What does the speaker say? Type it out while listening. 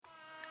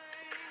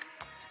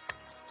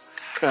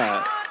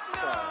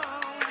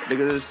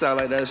Nigga, this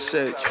sound like that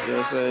shit. You know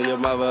what I'm saying? Your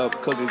mother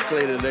up cooking,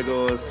 cleaning,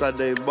 nigga, on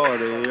Sunday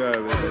morning. You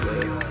heard me,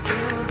 nigga?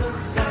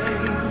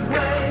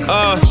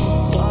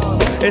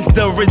 It's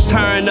the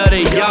return of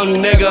the young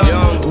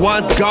nigga.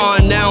 Once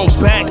gone, now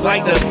I'm back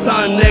like the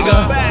sun,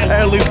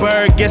 nigga. Early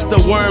bird gets the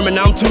worm and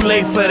I'm too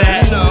late for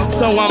that.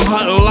 So I'm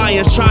hunting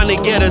lions trying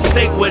to get a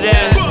steak with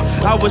that.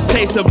 I was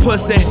chasing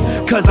pussy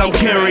cause I'm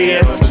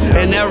curious.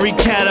 And every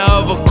cat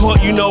of a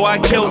court, you know I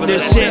killed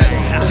this shit.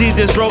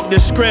 Jesus wrote the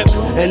script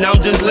and I'm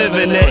just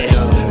living it.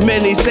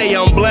 Many say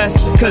I'm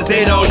blessed cause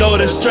they don't know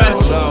the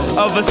stress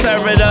of a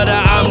servant of the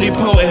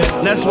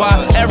omnipotent. That's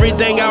why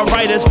everything I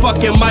write is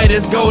fucking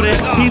Midas golden.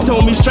 He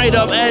told me straight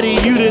up, Eddie,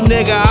 you the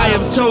nigga I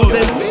have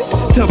chosen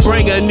to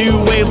bring a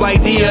new wave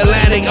like the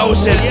Atlantic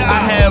Ocean. I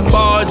had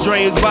ball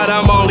dreams, but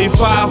I'm only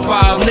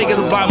 5'5".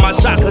 Niggas buy my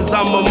shot cause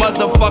I'm a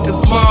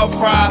motherfucking small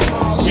fry.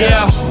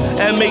 Yeah,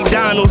 at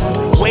McDonald's,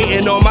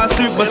 waiting on my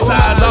super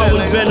size.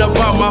 Always been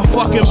about my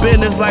fucking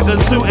business like a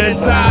suit and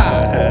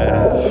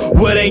tie.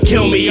 What ain't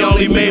kill me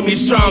only made me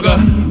stronger.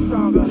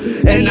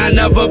 And I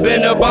never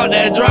been about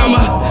that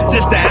drama,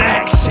 just that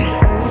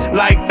action.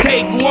 Like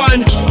take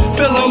one,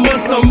 fill him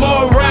with some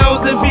more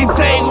rounds if he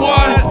take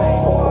one.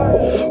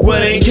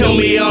 What ain't kill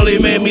me only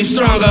made me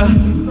stronger.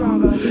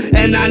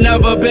 And I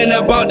never been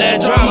about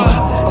that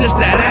drama, just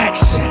that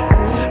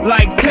action.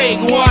 Like take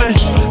one,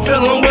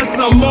 fill him with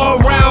some more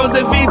rounds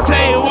if he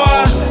take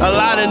one. A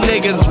lot of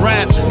niggas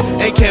rap,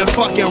 they can't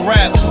fucking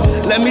rap.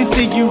 Let me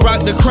see you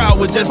rock the crowd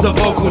with just a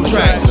vocal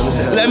track.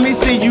 Let me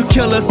see you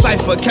kill a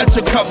cypher, catch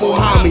a couple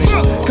homies.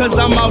 Cause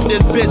I'm out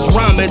this bitch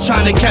rhyming,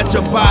 trying to catch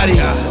a body.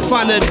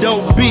 Find a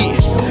dope beat,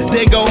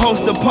 then go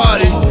host a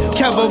party.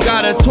 Kevo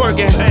got a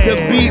twerking, the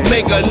beat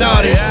make a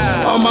naughty.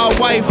 All my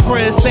white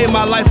friends say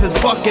my life is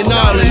fucking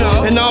gnarly.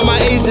 And all my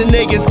Asian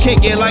niggas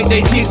kick it like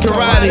they teach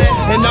karate.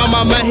 And all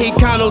my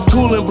Mexicanos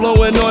coolin',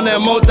 blowing on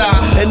that mota.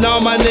 And all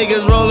my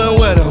niggas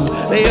rollin' with them,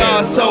 they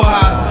all so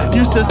high.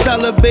 Used to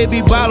sell a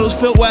baby bottles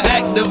filled with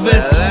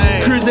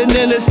activists. Cruising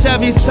in a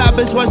Chevy, side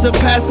bitch was the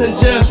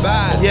passenger.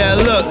 Yeah,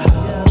 look,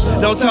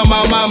 don't tell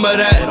my mama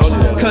that,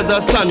 cause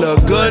her son a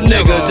good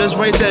nigga. Just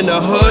raised in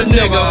the hood,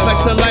 nigga.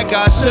 Flexin' like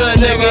I should,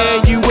 nigga.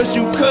 And you wish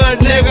you could,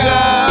 nigga.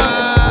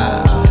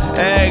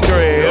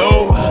 Angry,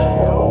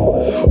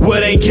 oh.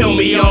 What ain't kill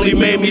me only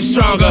made me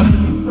stronger.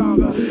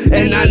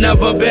 And I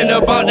never been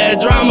about that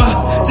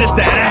drama, just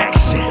that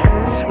action.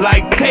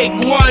 Like take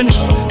one,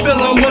 fill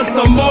him with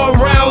some more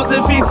rounds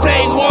if he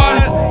take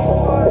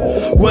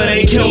one. What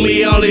ain't kill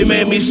me only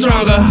made me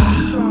stronger.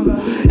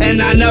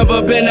 And I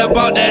never been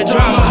about that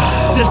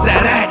drama, just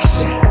that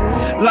action.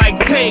 Like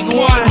take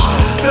one,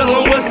 fill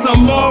him with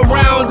some more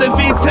rounds if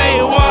he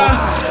take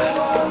one.